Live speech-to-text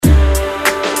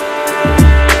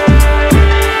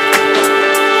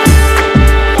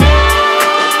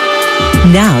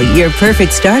your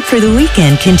perfect start for the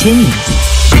weekend continues.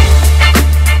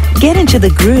 Get into the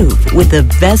groove with the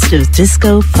best of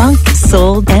disco, funk,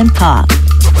 soul, and pop.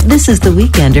 This is The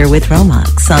Weekender with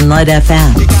Romax on Light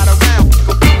FM.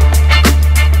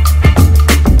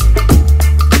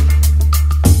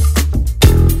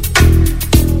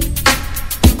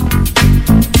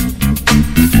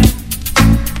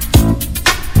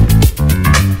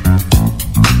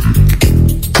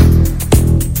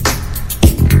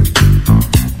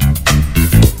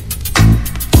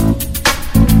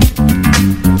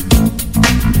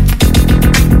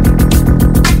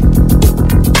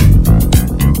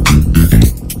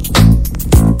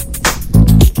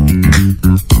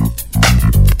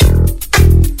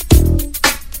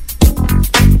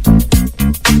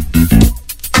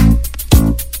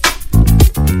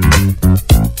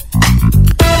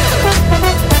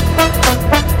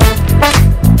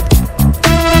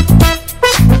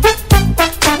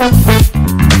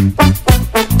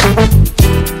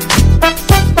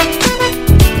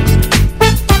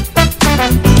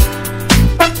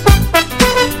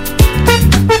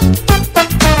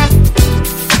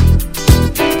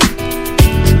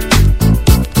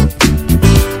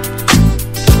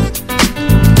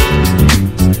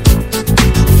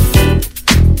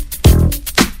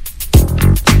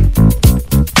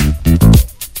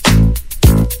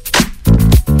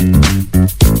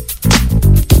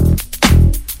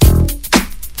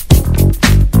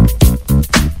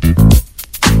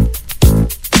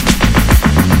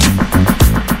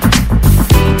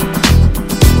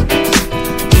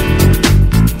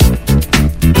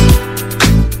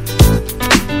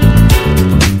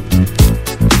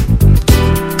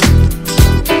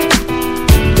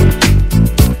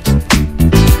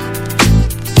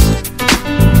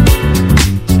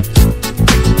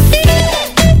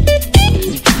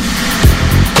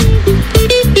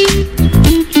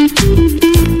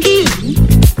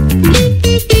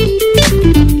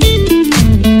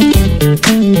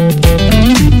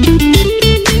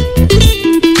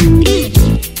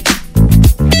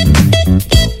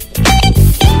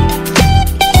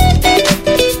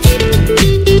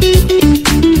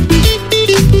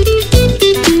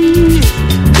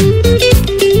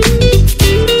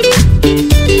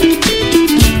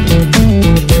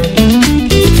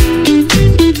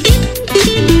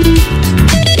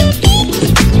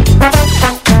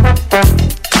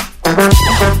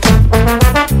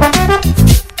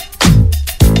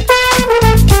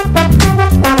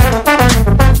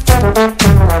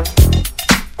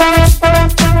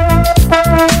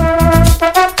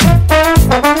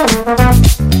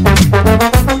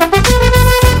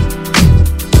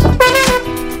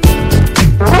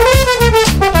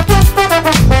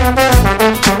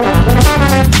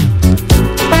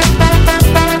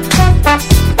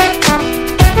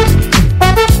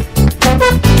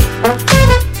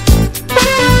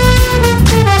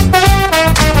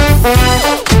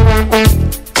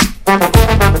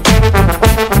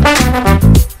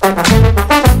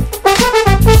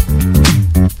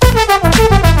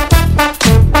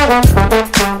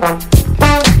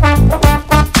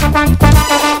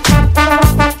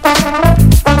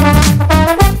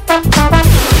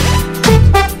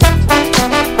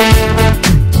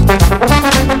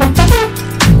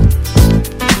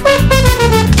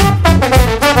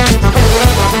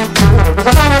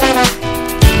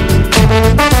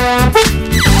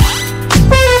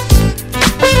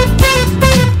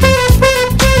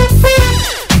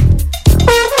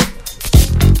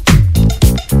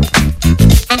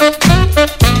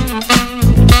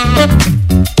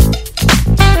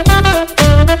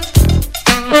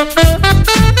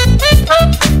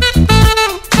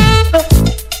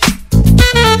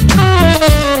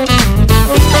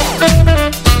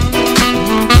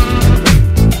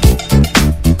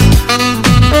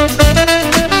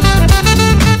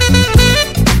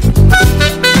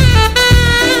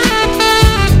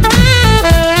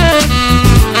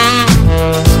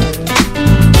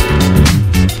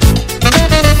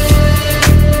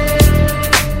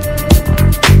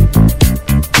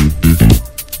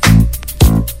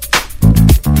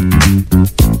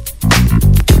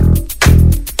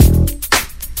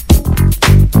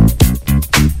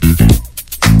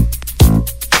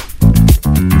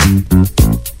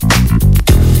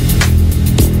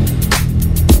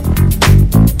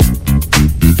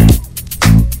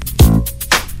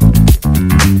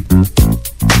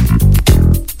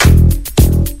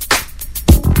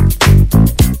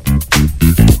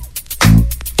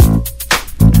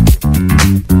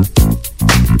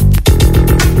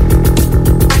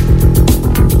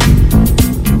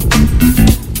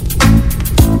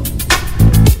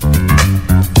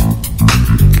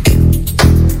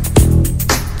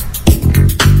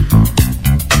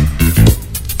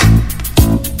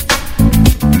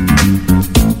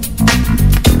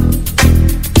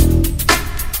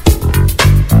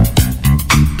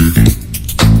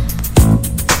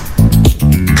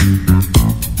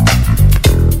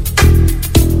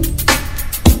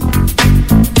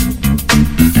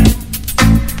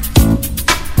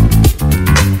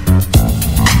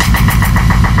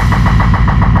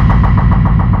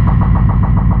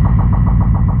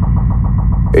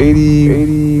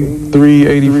 83,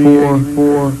 84.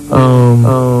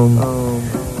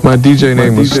 My DJ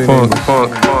name was Funk.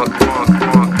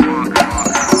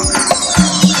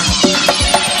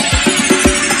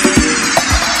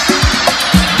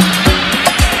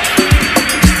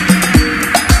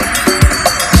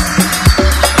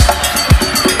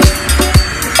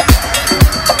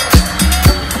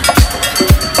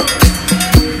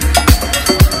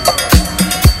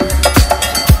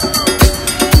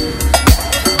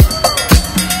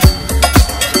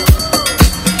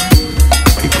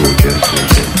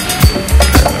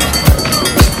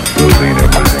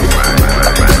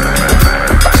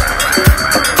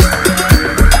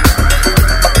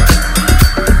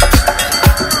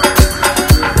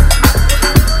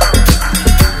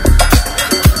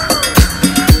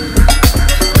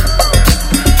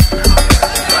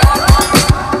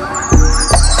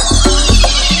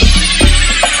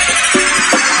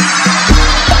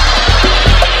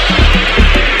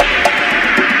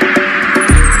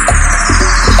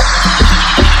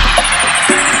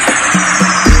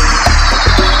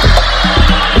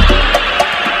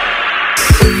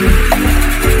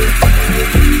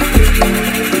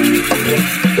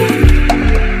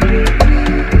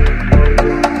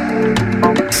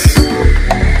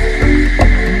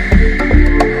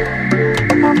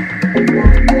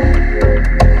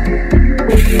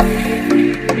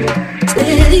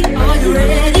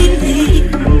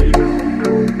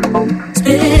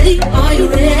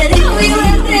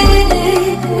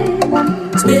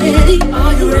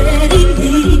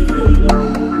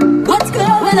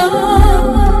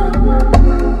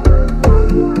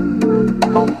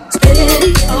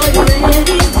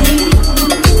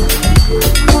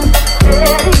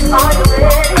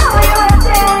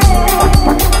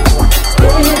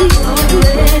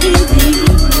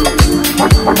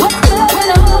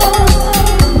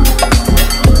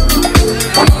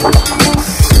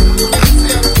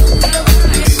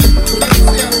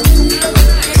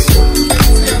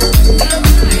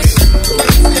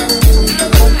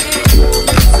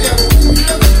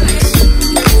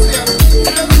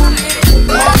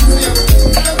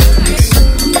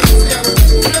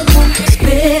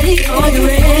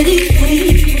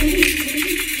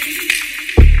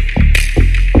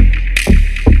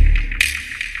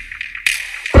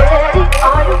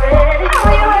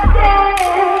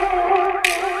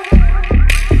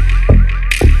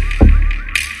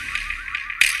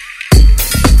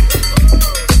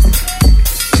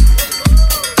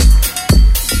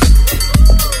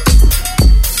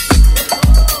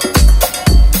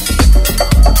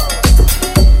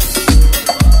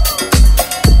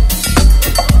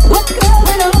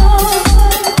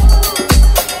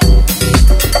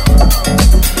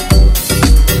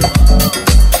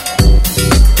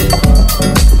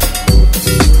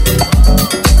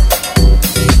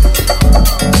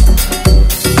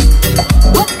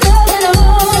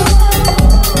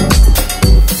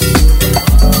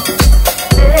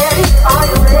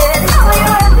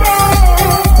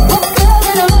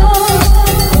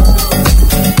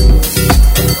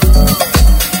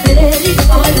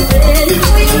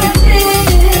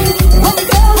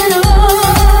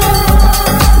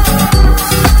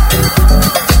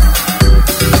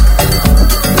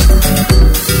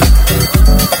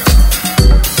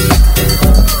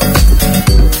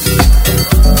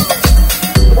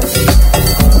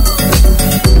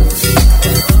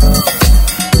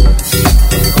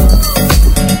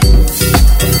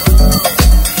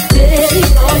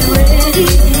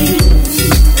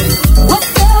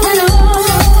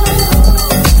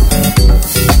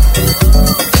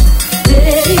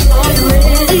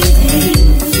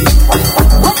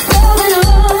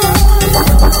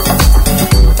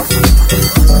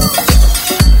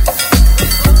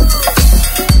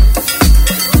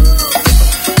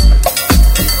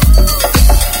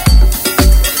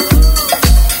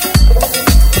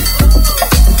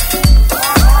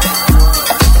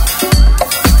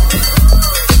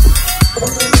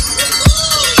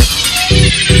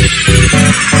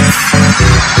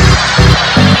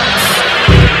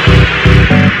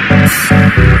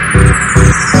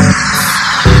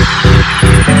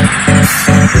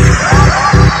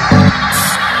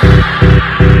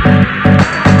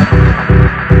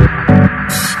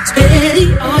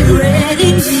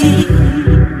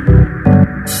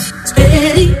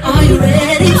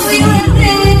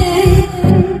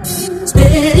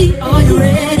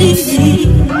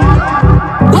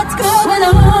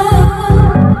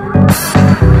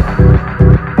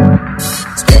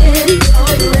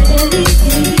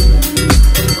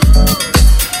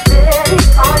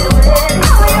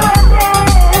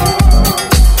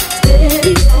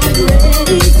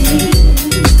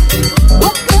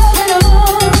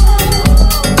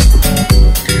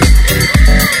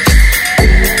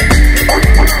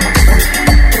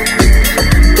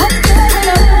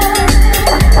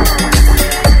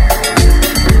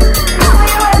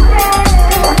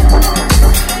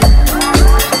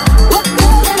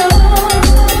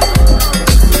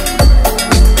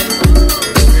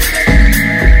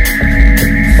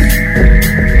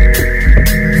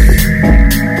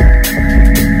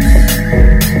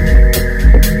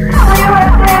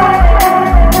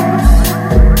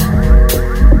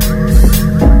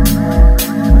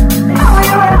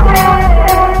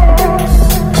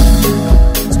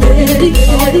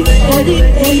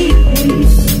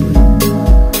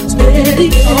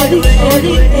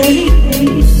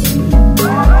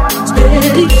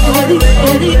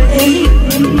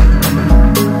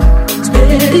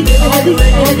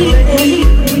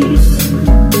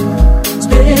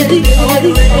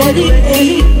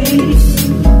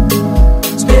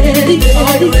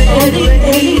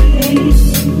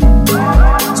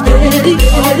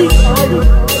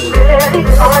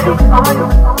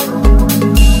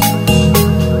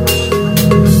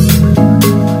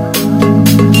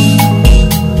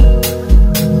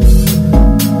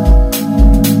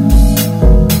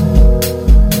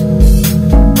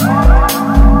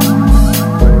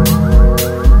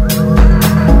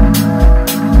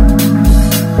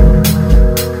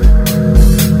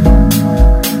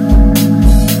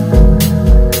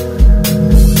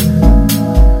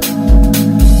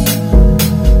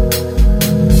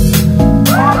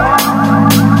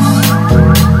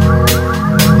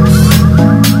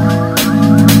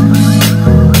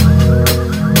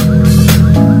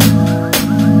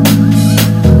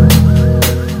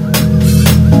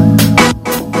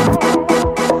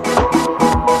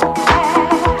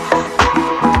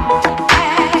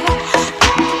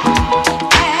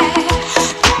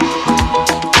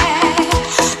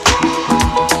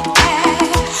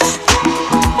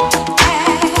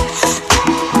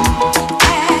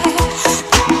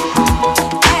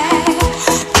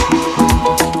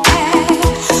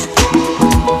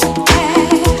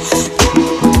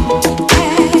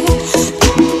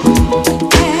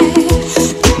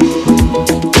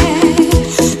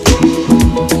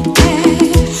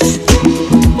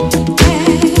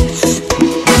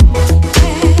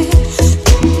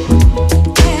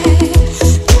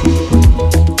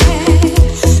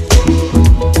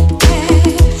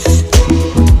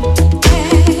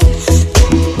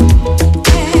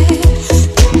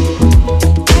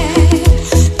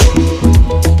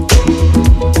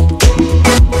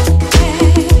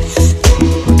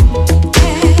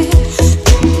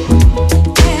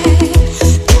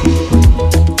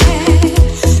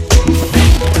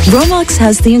 Romex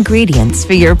has the ingredients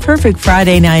for your perfect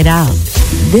Friday night out.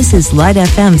 This is Light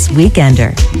FM's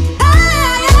Weekender.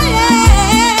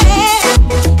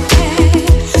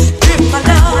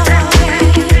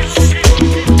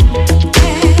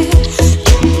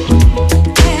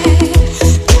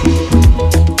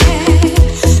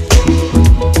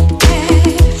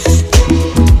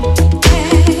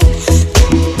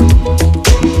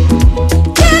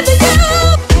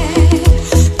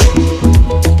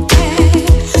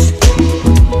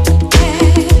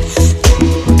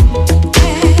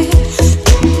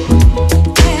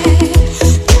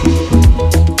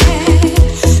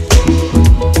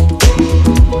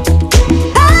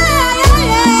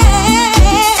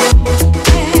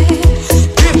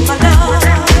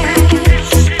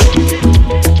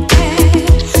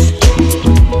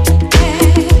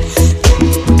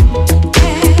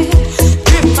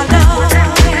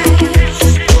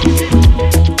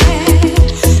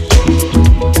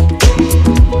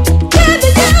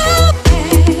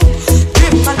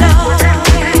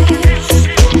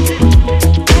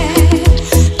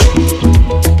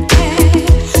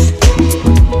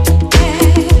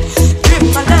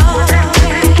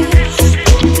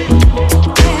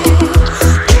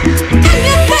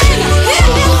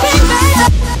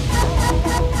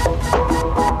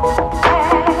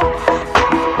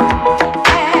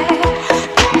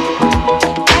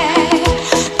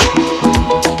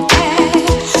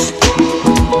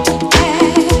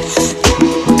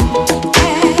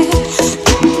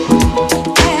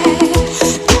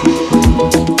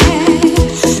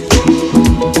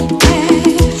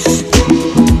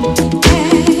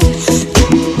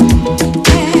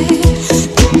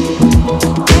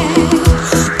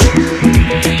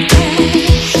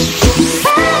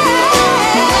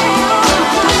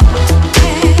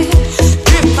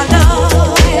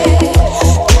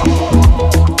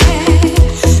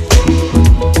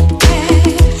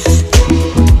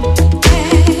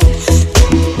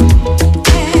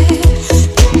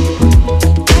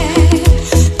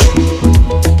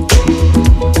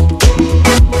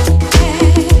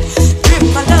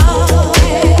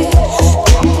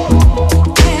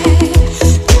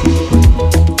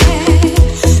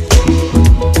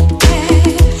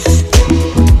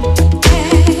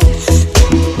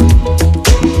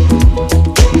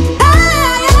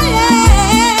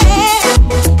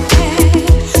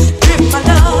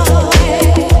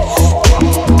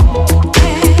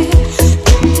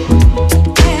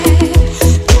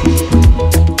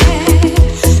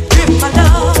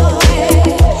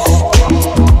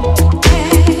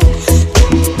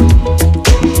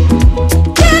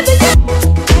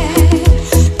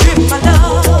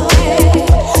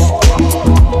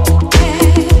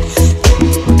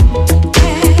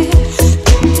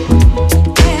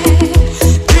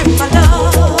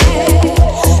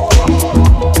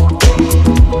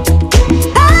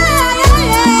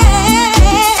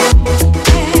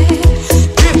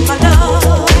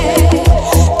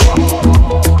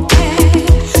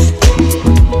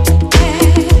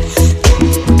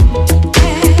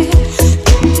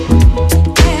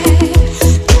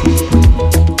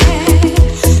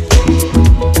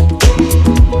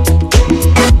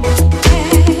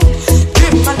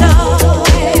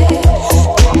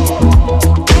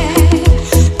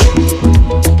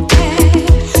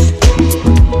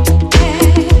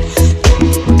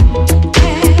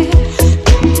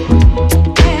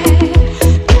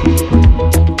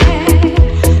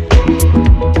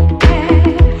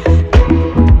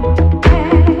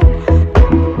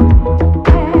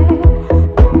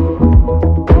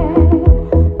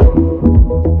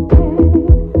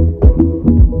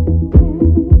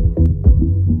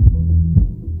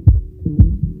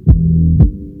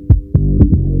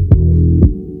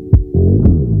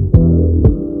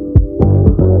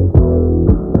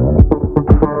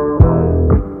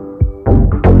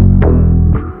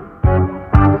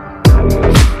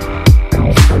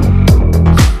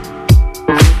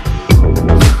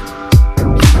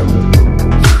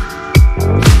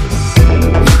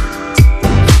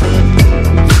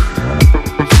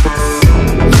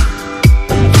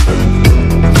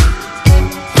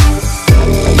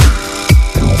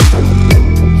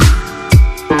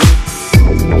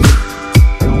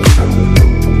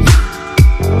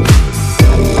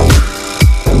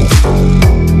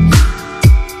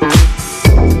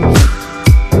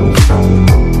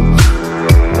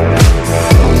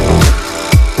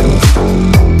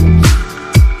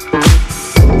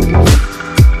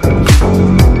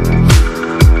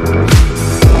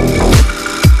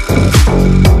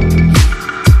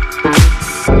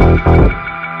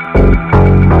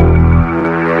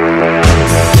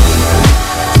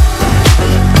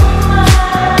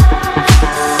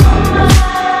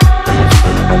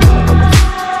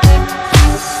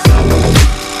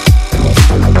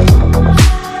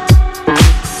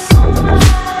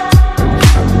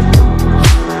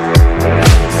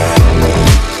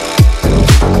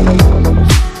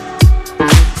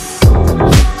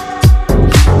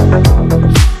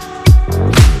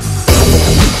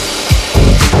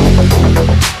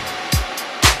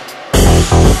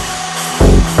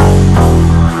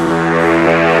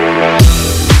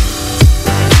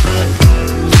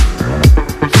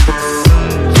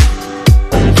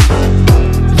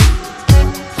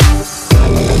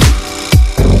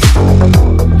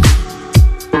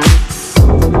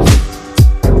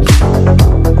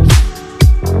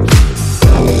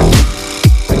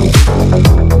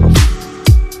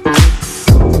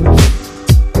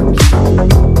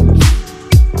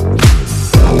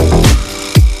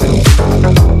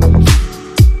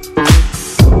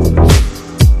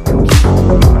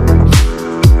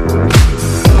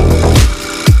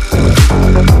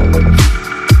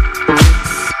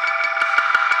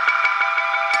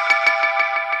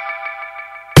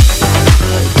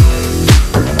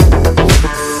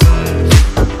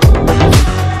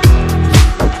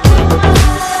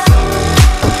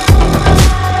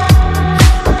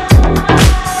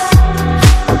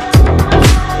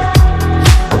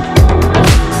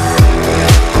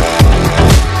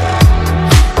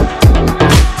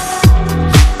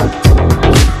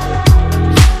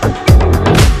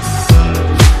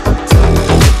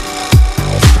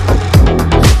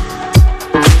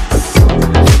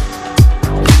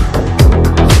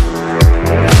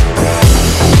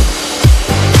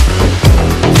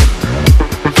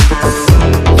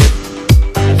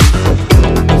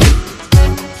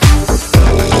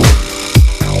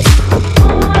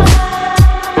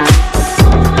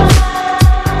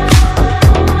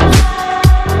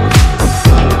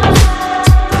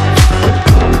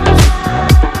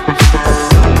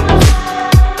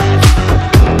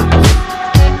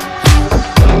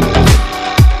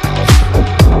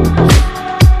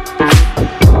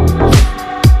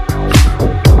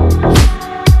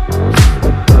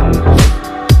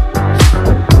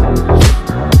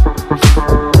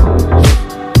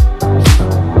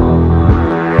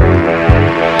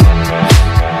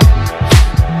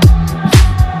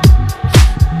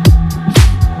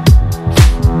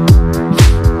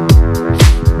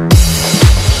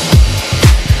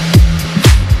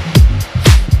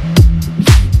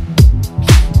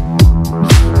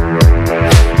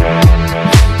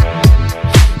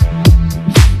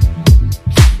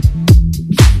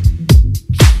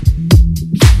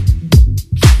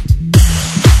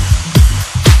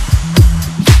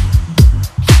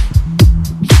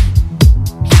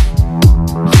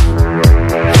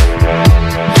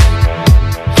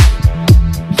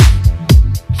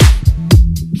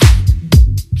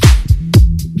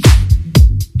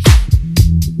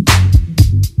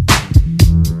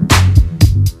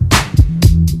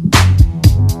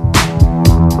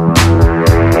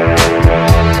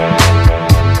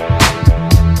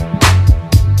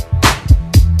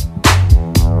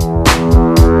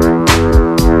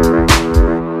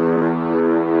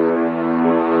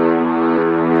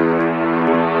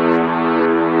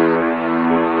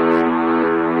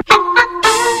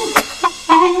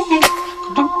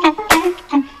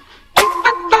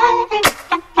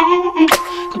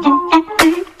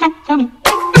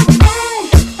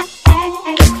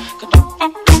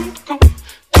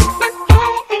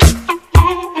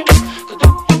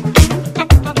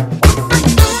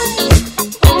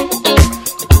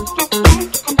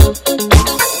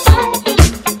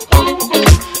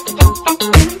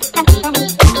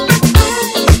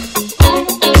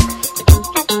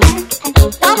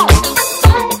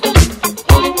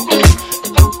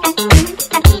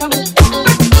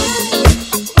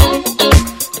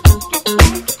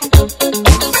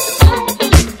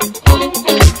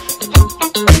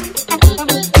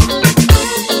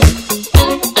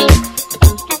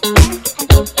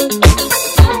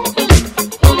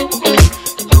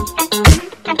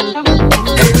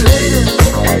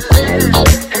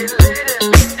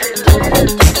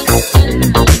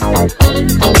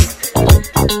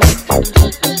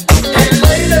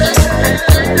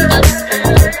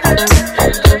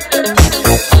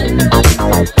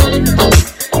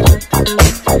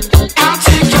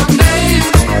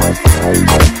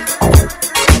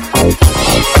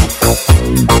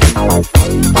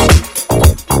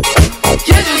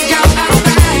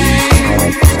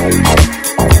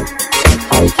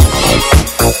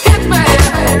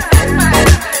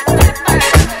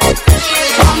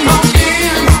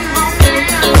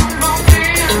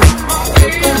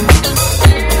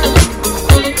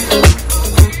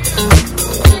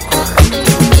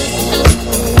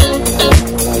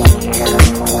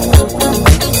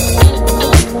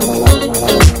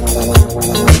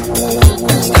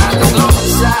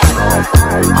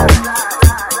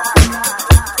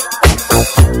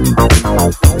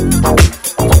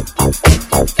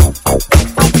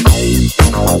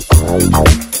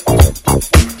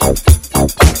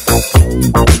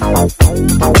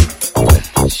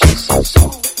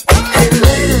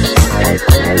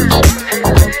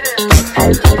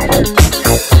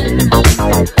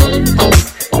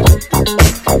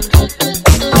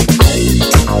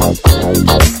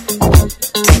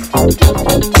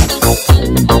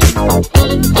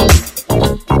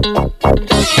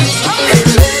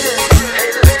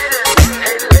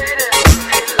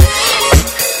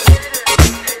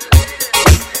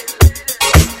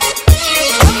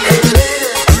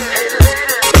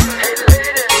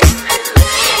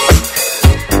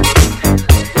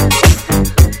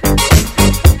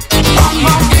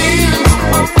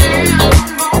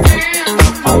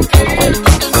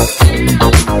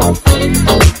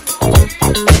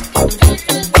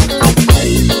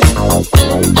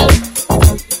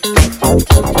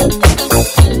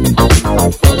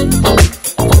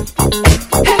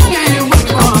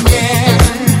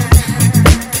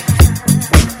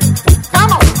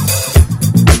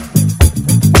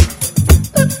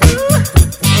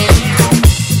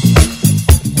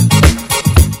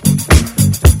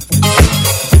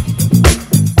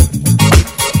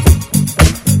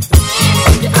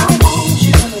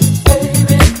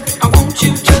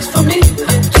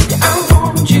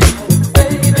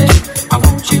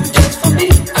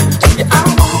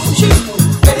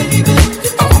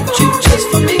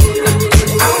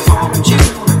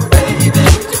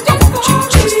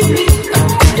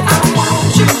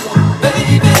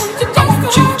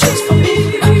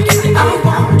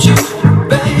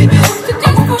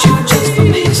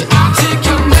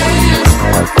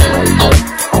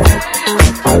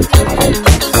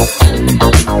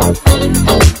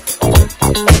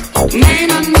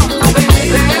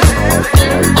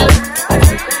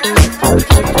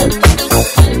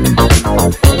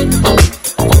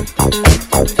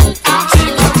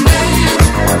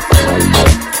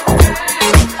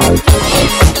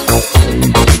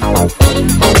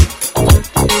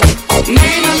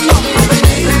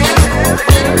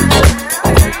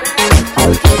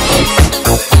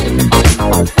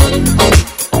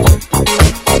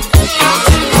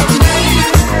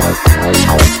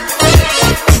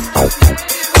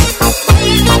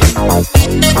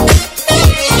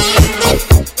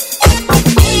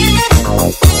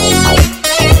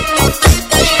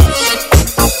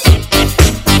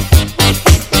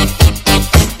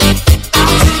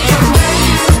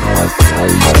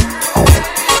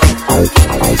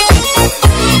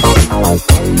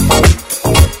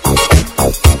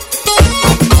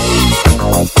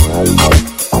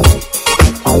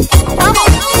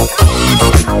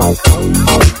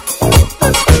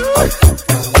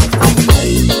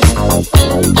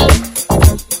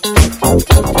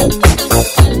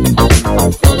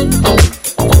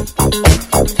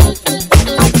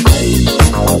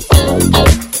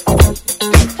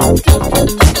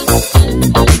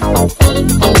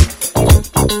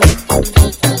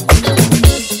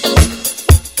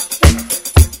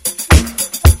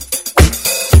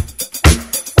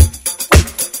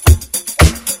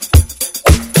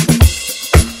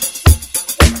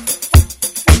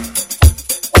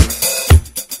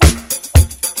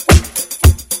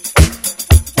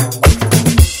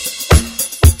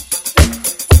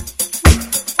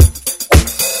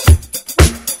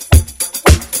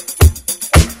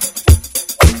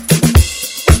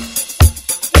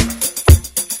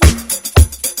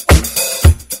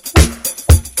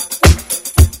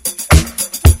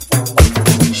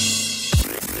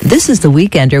 This is The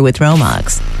Weekender with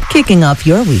Romax, kicking off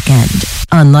your weekend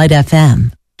on Light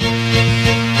FM.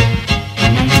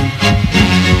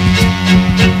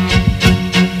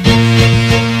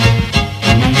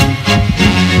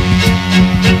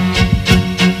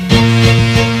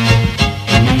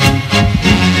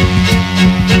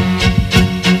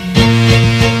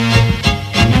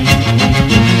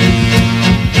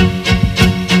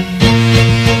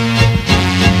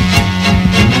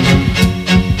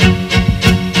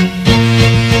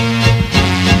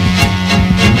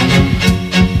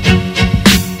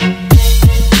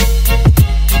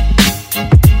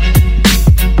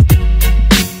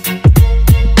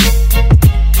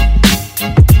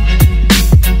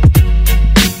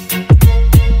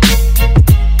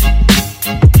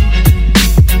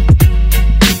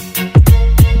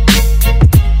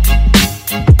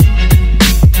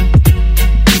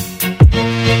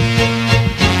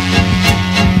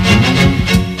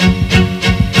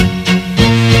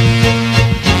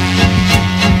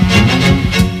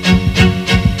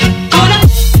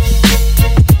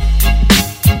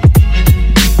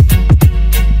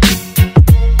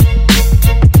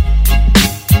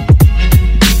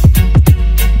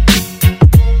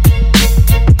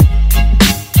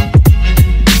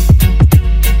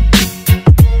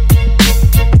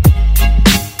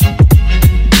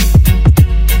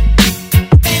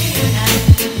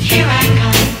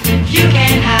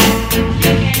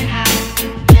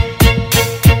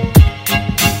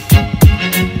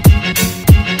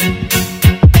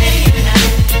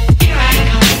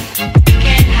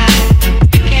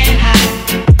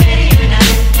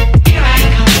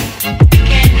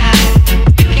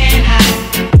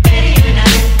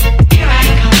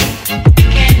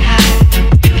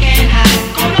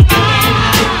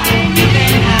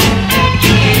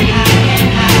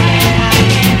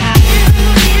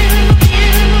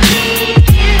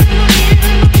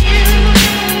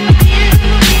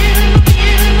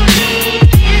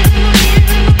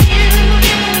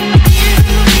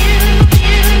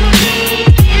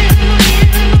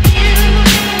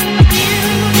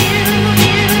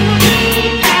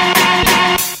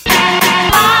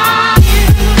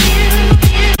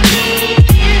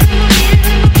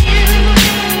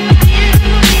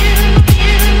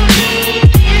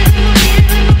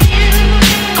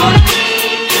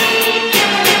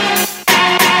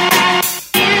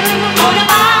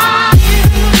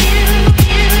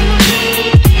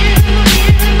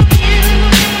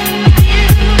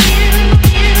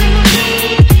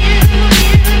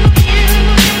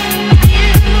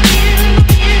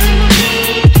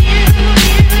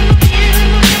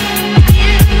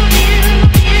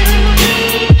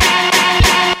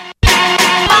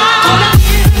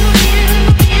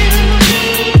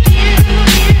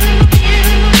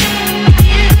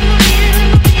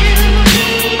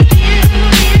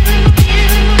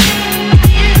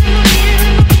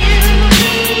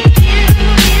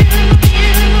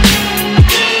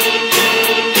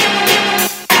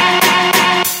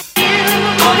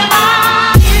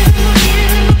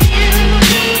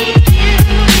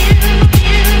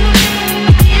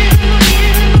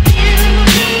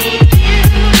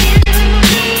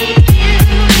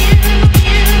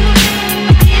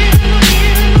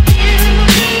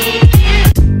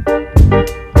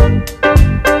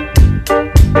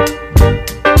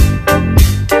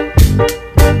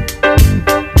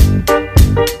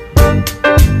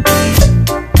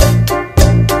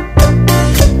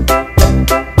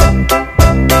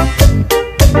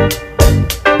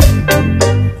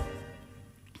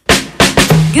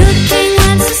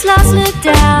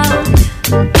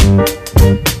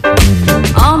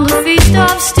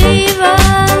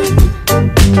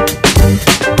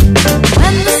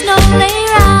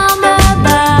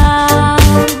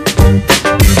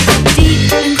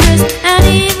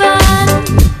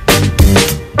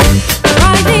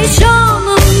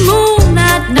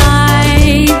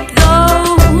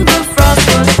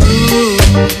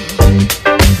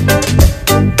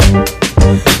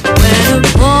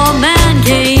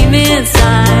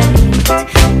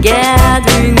 Yeah.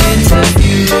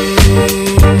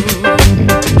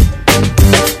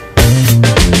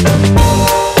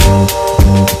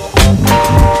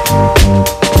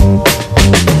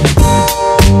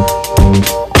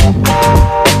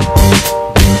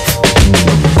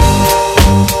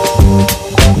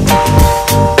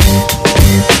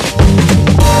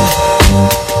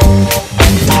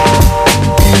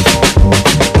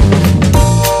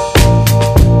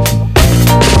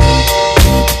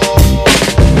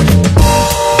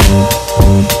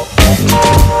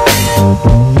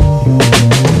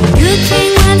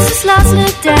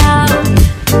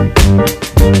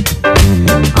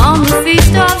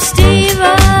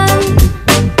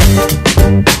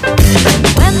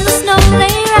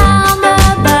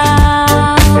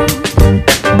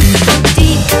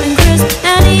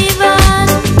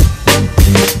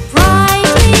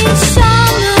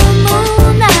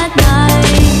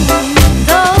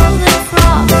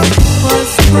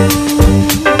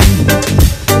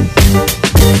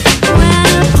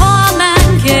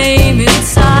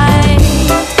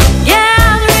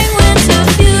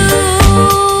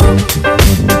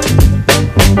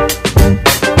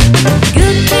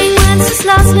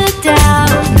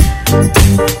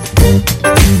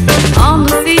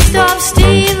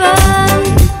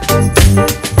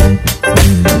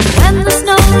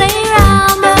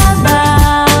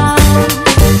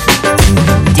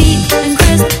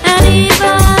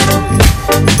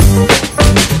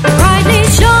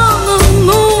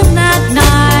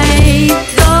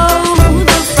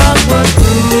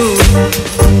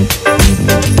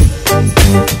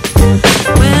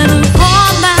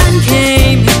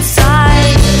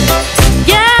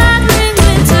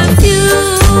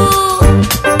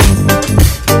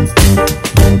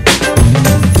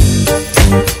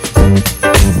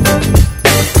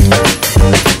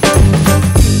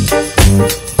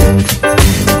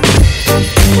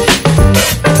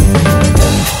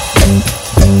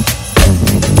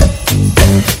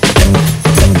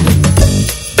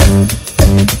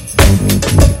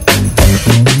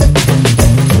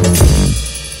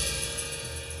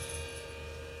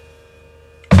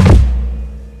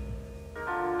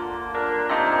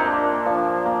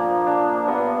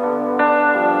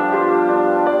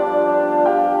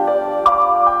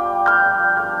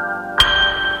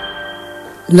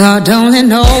 Lord only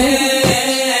knows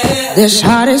this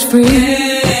heart is free.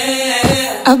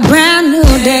 A brand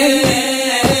new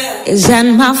day is at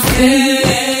my feet.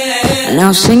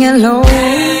 Now sing it low,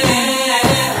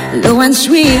 low and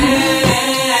sweet.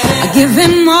 I give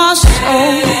him more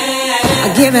soul,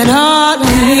 I give it all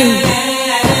to me.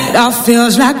 It all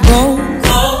feels like gold,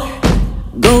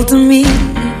 gold to me.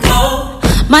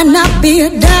 Might not be a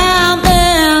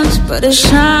diamond, but it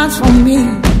shines for me.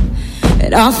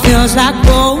 It all feels like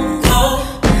gold,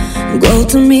 gold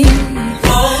to me.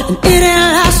 And it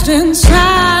ain't lost in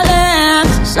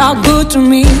silence, it's all good to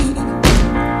me.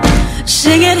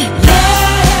 Sing it,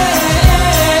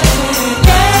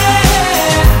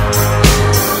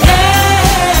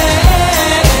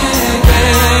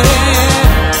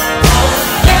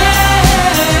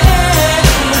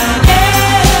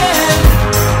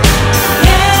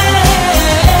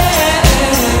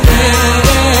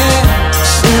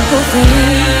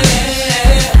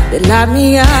 that light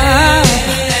me up.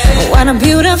 What a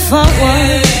beautiful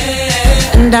world.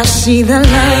 And I see the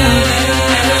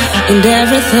love in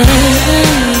everything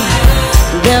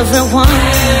and everyone.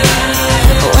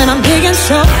 When I'm digging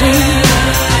so deep,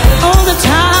 all the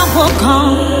time will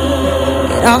come.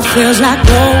 It all feels like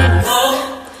gold,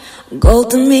 gold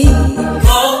to me.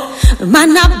 It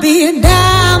might not be a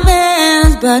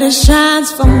diamond, but it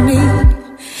shines for me.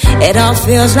 It all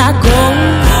feels like gold,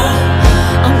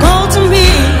 gold to me.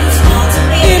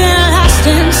 It ain't lost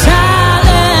in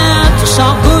silence, it's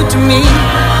all good to me.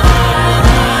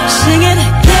 Sing it,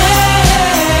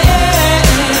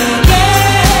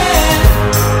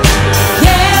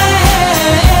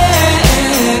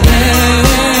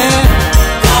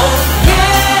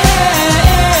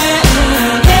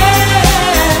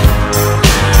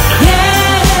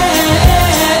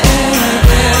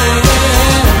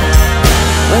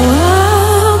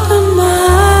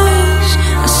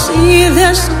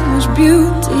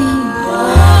 beauty.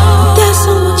 There's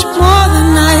so much more than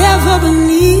I ever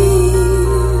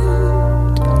believed.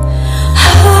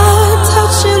 Heart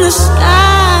touching the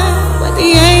sky where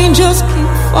the angels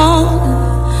keep falling.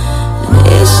 And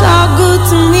it's all good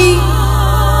to me.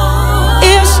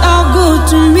 It's all good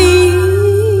to me.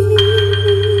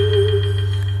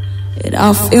 It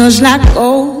all feels like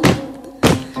gold,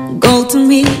 gold to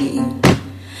me.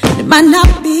 It might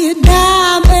not be a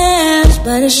diamond,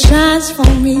 but it shines for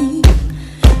me.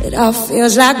 It all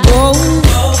feels like gold,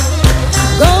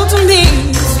 gold to me.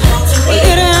 Well,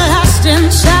 it ain't lost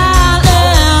in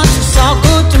silence, it's all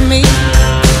good to me.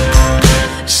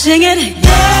 Sing it,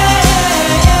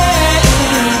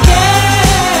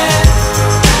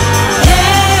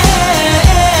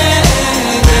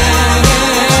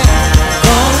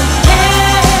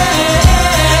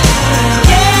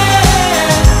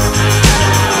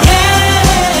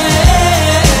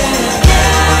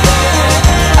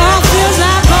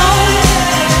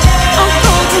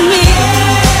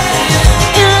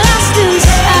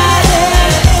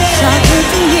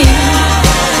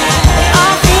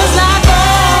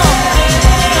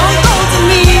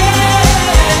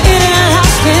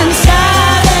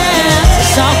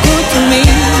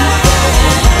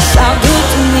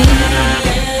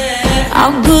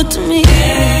 good to me,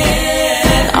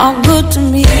 all good to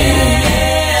me,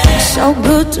 so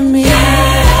good to me.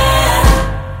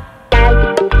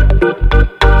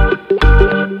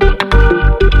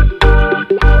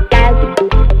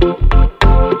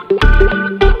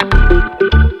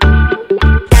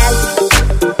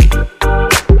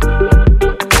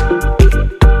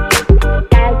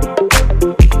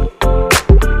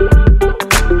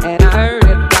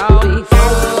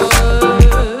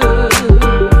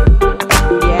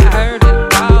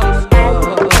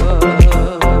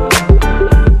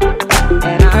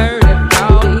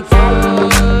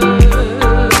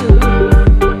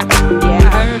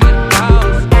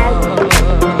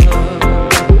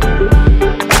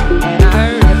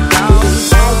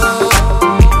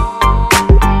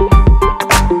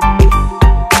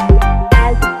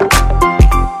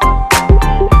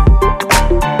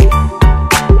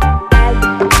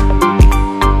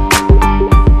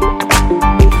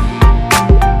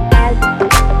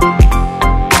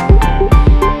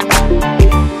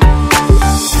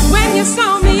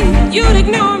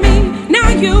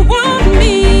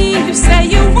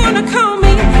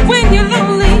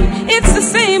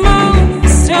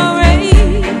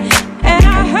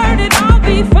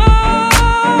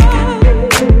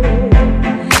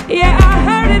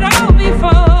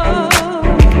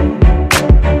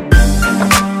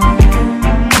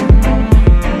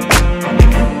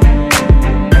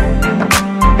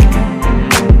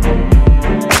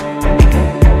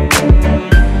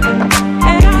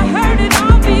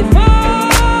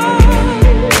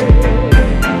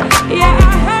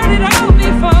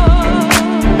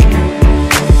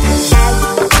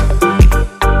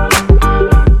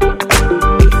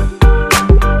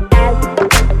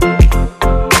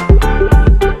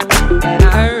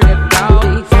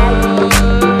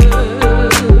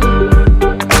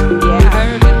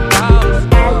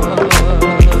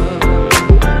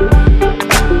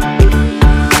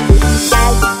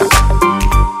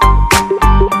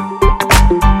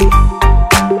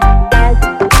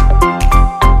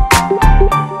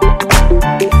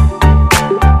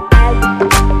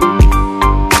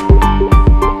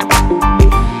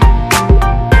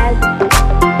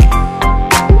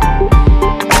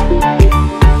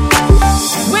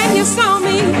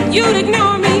 you'd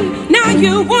ignore me. Now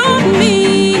you want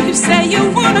me. You say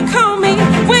you wanna call me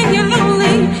when you're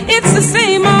lonely. It's the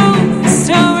same old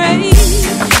story,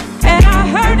 and I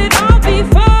heard it all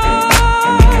before.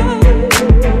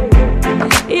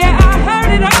 Yeah, I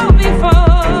heard it all before.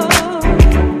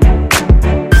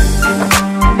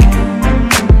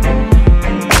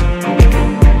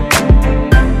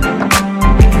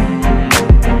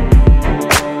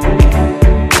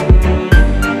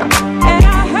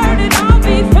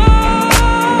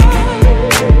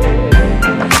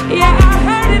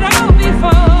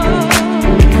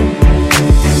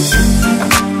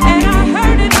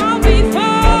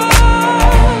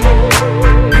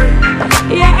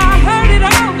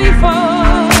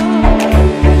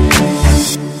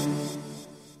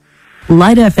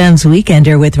 Light FM's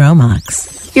Weekender with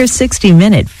Romax. Your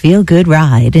 60-minute feel-good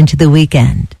ride into the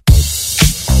weekend.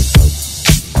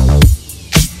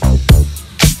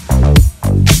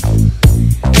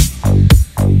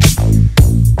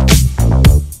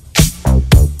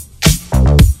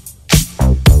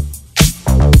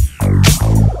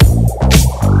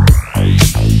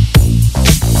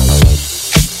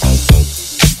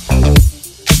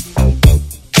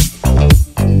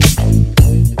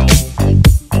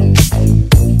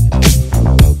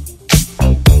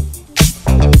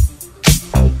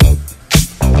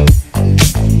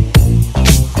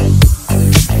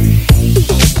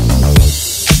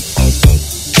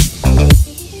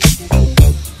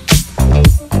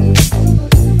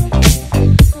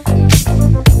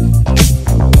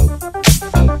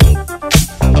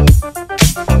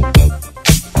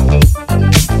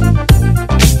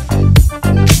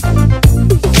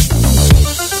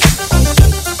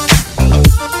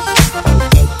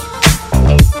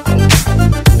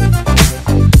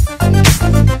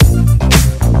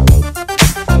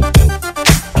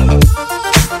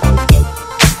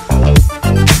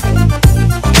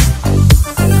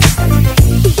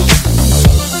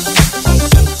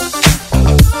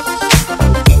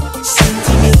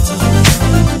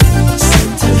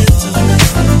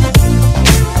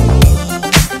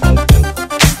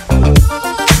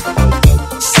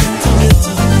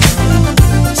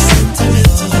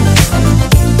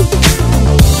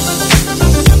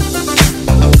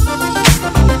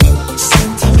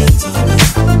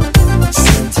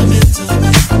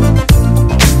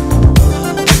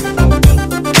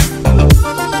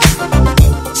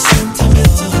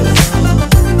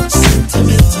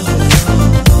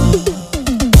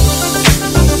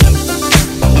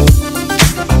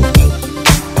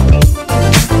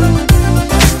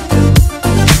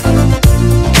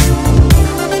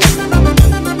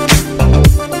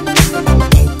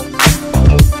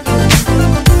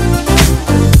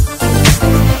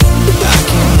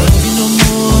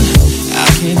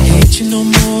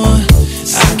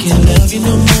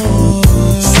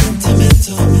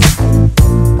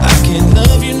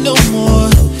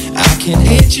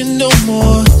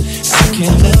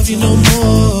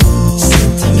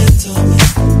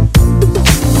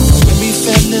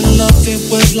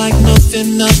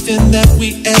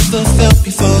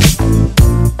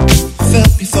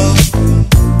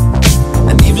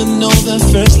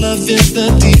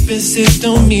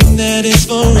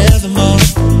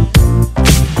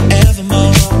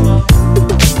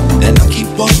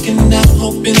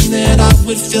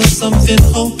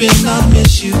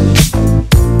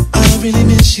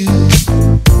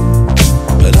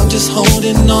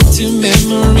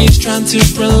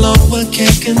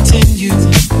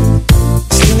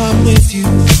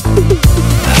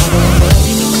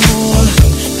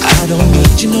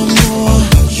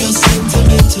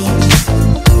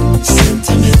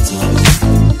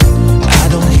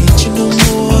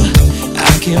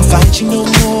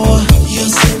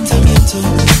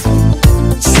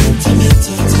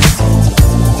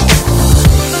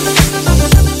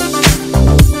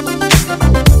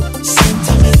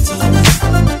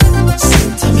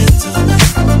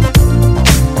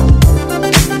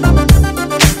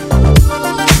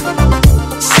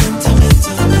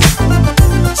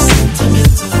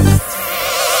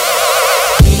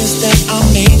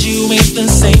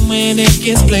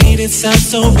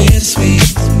 So bittersweet,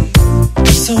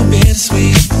 so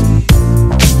bittersweet.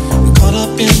 We're caught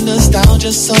up in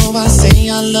nostalgia, so I say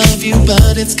I love you,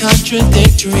 but it's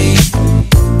contradictory.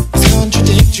 It's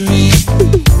contradictory.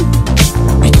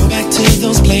 We go back to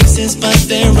those places, but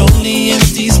they're only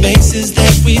empty spaces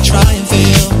that we try and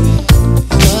fill.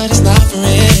 But it's not for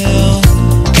real.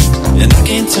 And I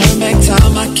can't turn back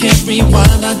time, I can't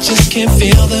rewind, I just can't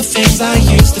feel the things I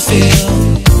used to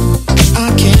feel.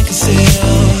 I can't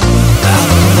conceal. I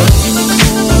don't love you no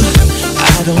more.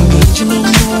 I don't need you no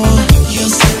more. You're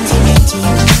sentimental.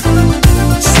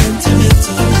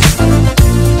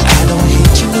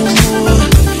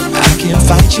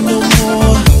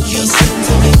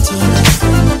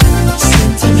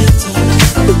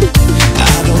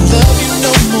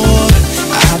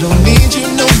 don't need you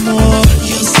no more.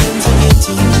 You're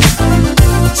sentimental,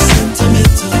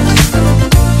 sentimental.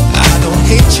 I don't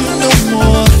hate you no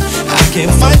more. I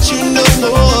can't fight you no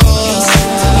more.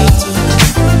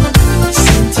 You're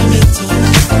sentimental, sentimental.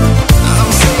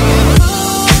 I'm saying,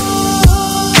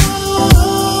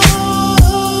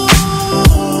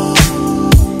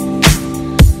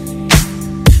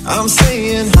 I'm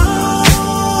saying,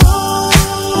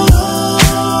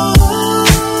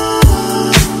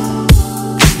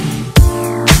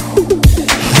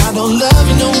 I don't love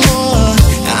you no more.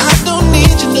 I don't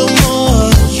need you no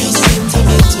more. You're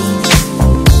sentimental,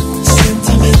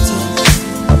 sentimental.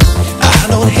 I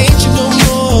don't hate you no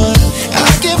more.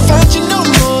 I can't fight you no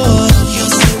more.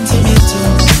 You're sentimental,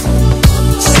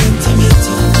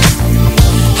 sentimental.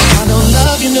 I don't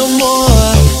love you no more.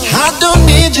 I don't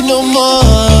need you no more.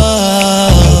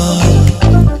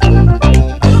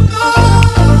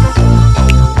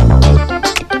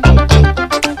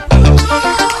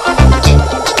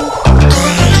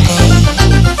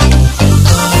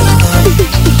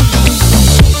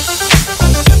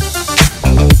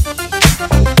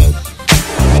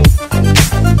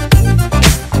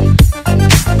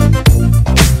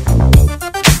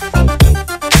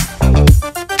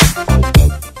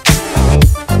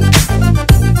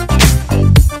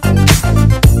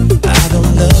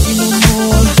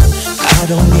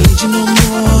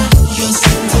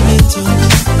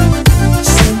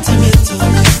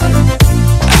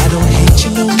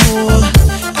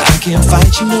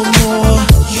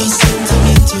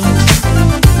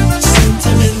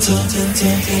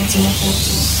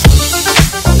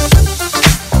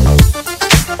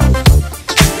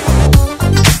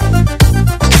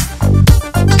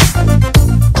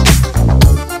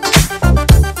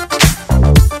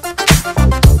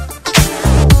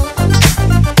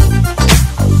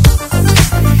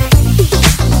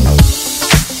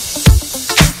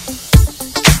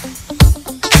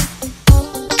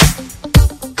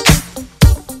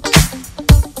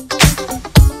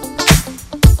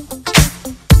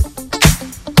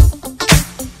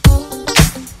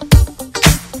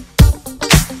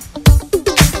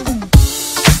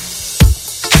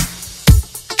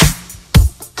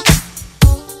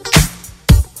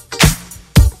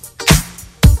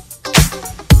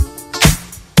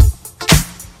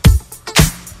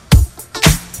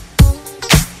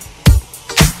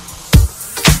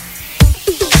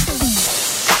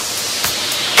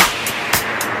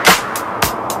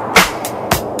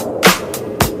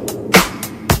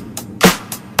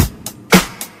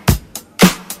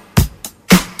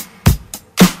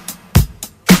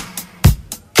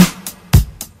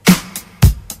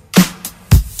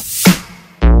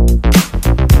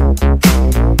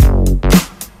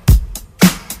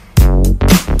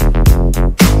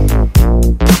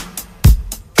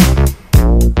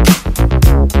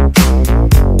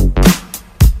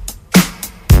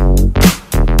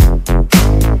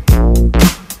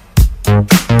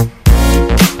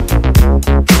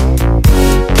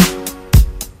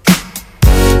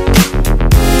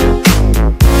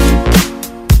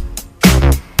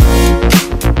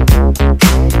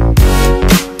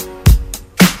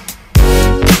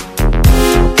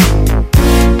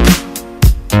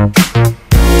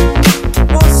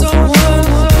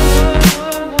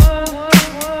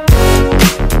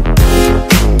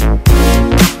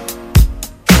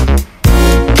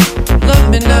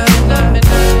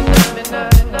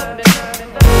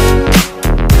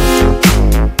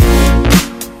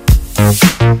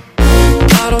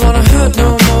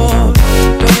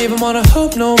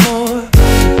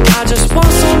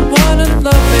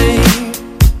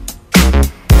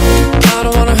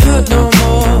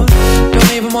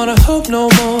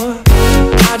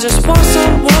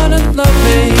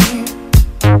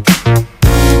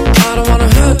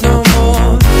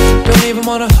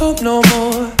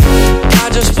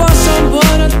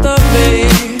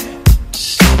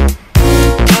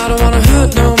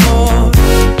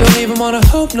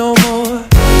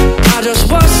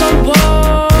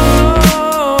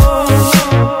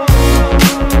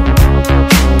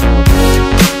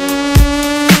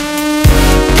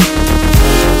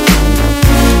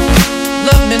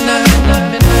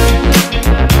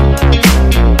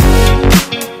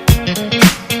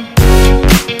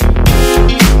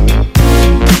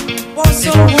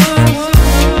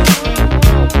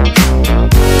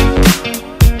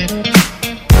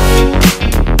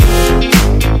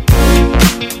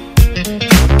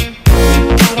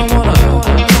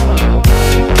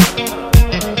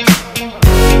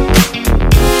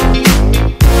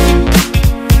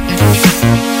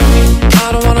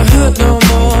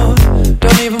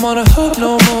 wanna hurt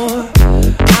no more.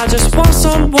 I just want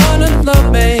someone to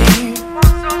love me.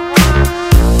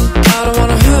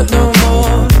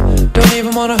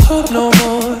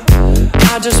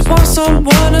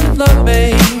 someone to love me.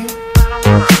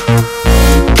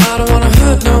 I don't wanna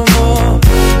hurt no more.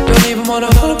 Don't even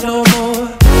wanna hope no more.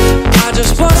 I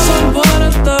just want someone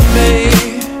to love me.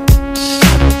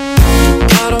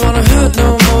 I don't wanna hurt no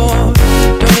more.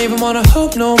 Don't even wanna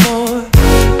hope no more.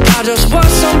 I just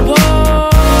want someone.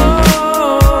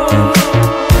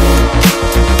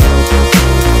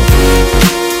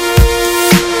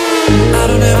 I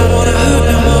don't ever wanna hurt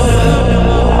no more.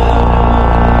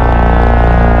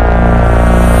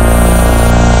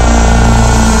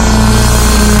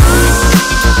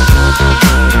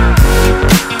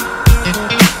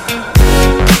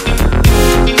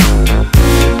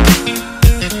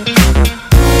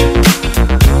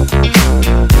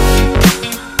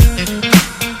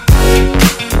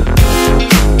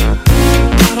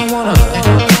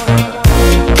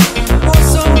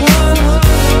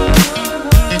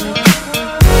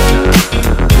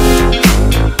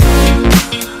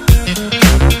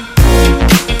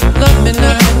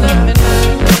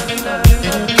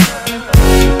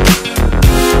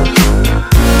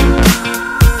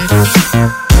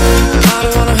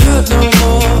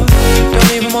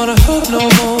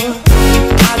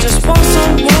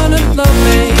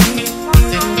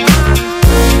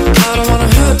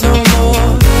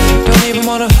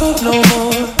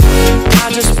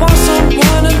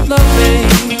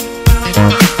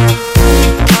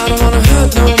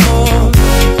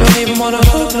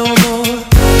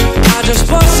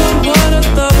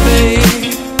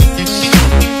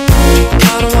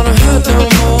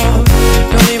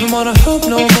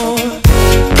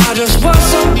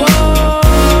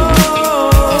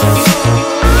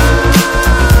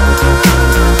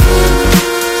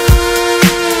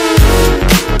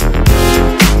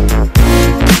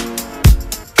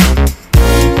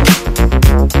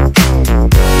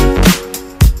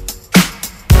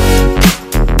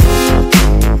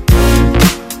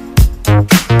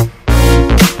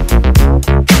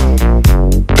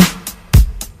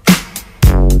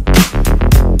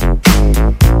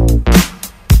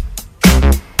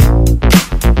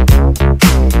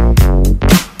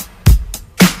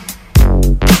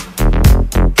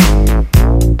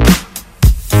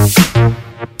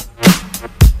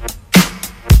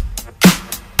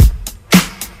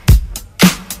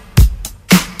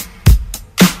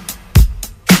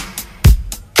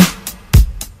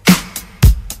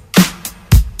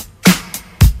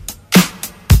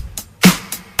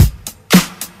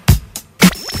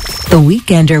 The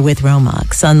Weekender with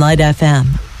Romax on Light FM.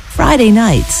 Friday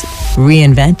nights,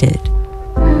 reinvented.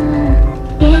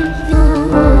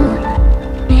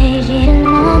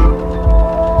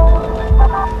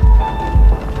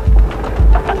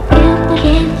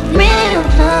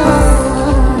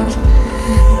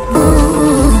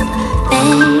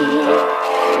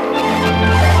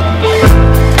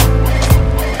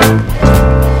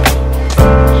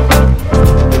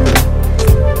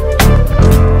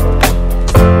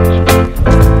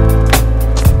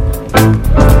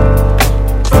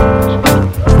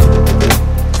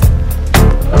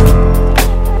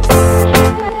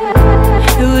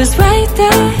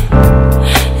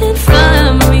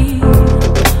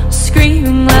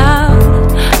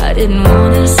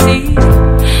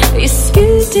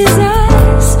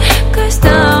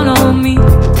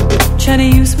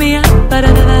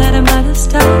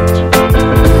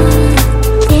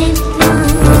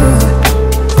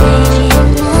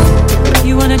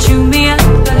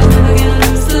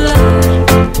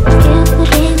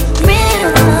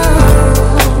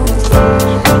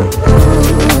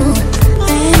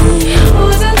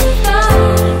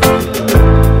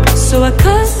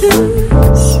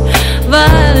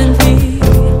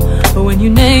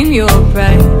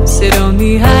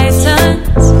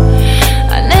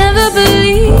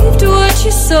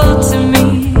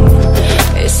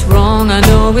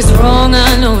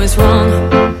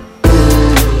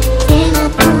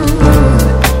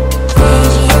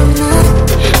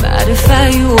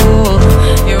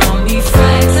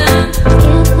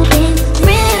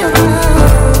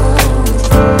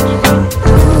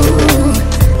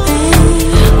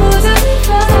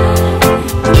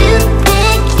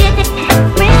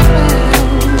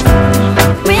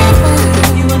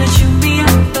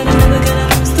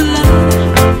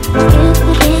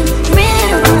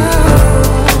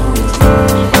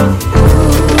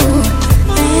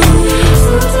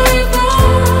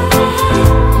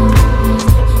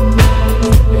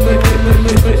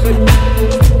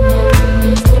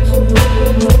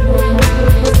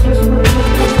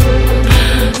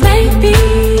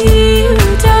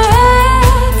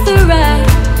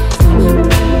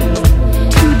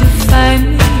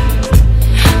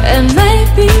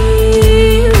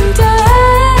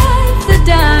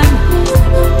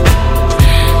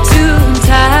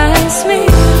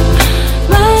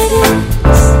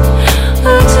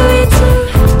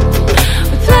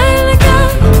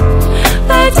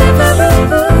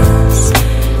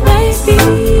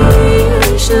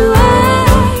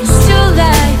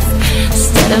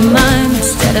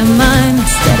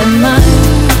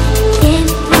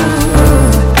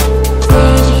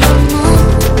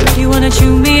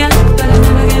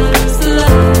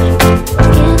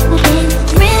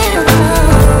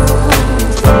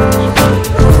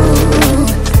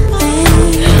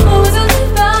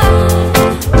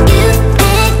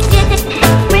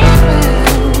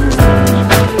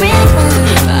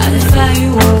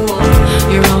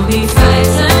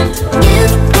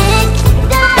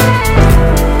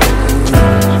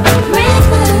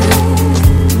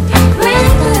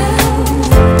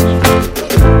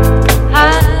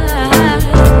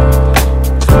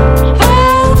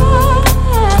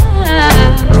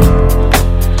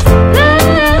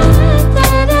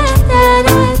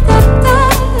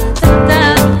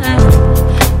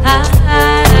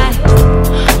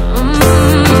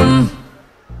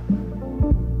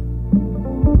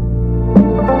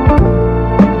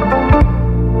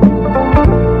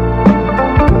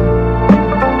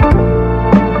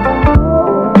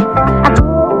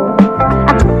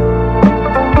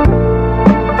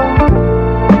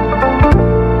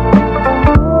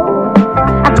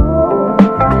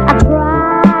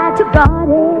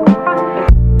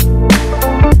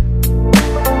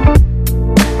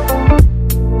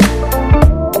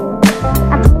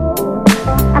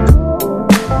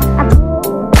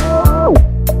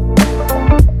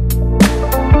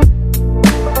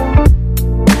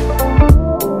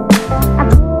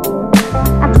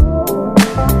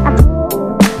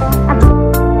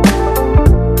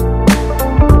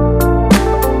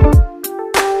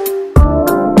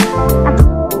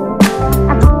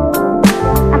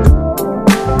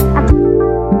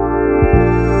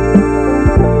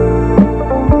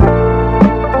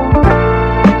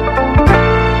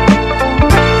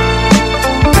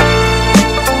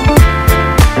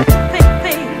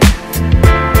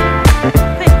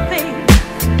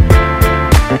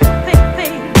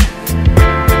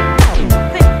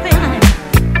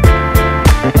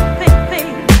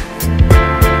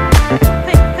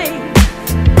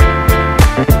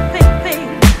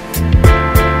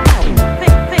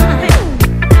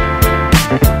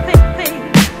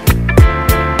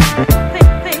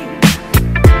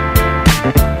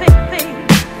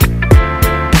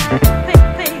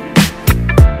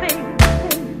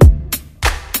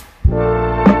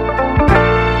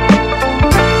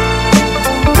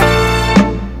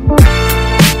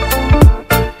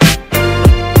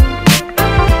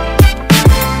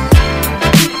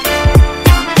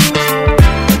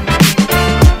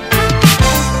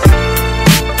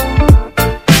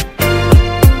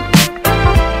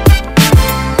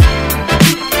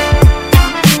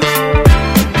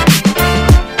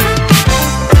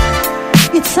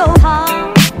 so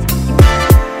hard.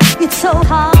 It's so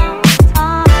hard.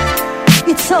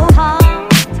 It's so hard.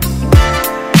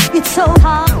 It's so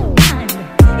hard.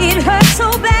 It hurts so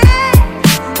bad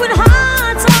when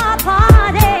hearts are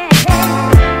parted.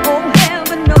 Oh,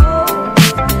 heaven knows.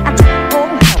 Oh,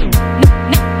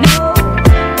 no.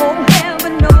 Oh,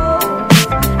 heaven knows.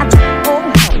 Oh,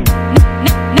 no. I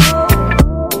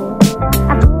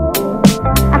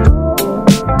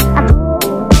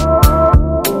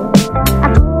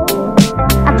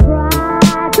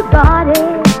try to guard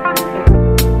it.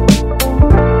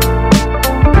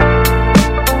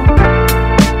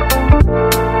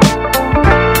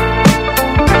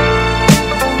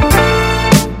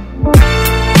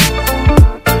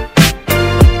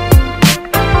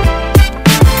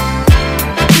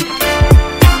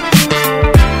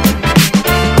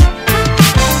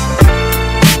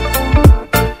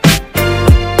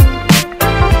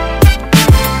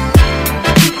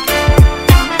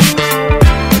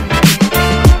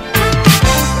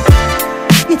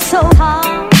 It's so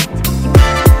hard.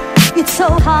 It's so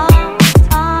hard.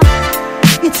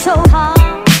 It's so hard.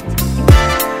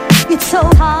 It's so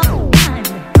hard.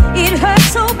 It hurts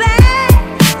so bad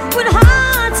when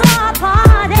hearts are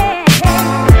parted.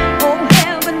 Oh,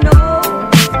 heaven knows.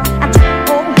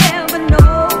 Oh, heaven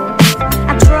knows.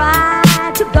 I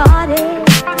tried to guard it.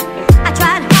 I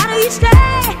tried harder each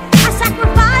day. I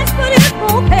sacrificed, but it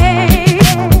won't pay.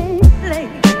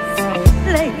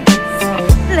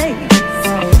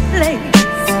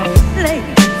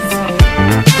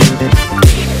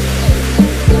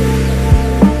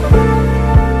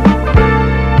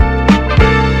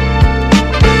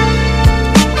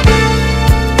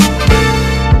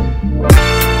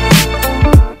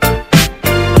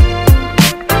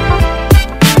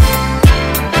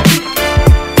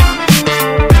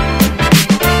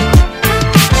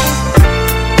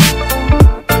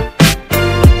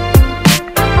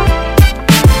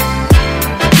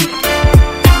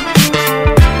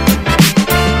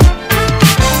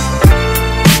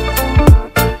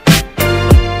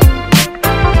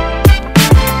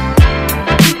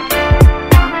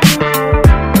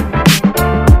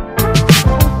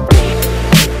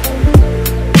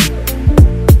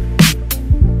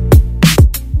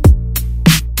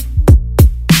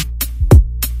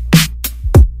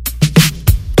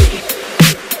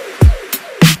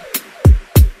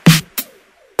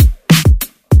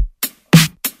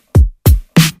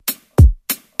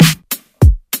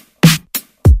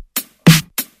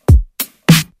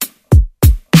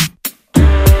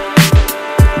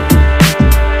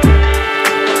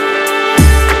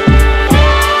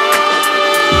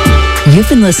 You've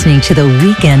been listening to The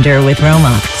Weekender with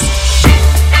Romax.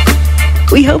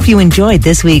 We hope you enjoyed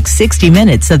this week's 60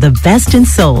 minutes of the best in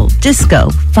soul, disco,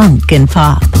 funk, and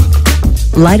pop.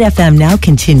 Light FM now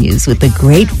continues with the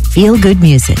great feel-good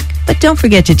music. But don't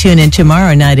forget to tune in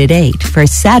tomorrow night at 8 for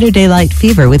Saturday Light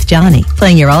Fever with Johnny,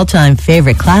 playing your all-time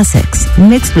favorite classics,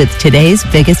 mixed with today's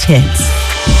biggest hits.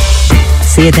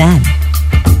 See you then.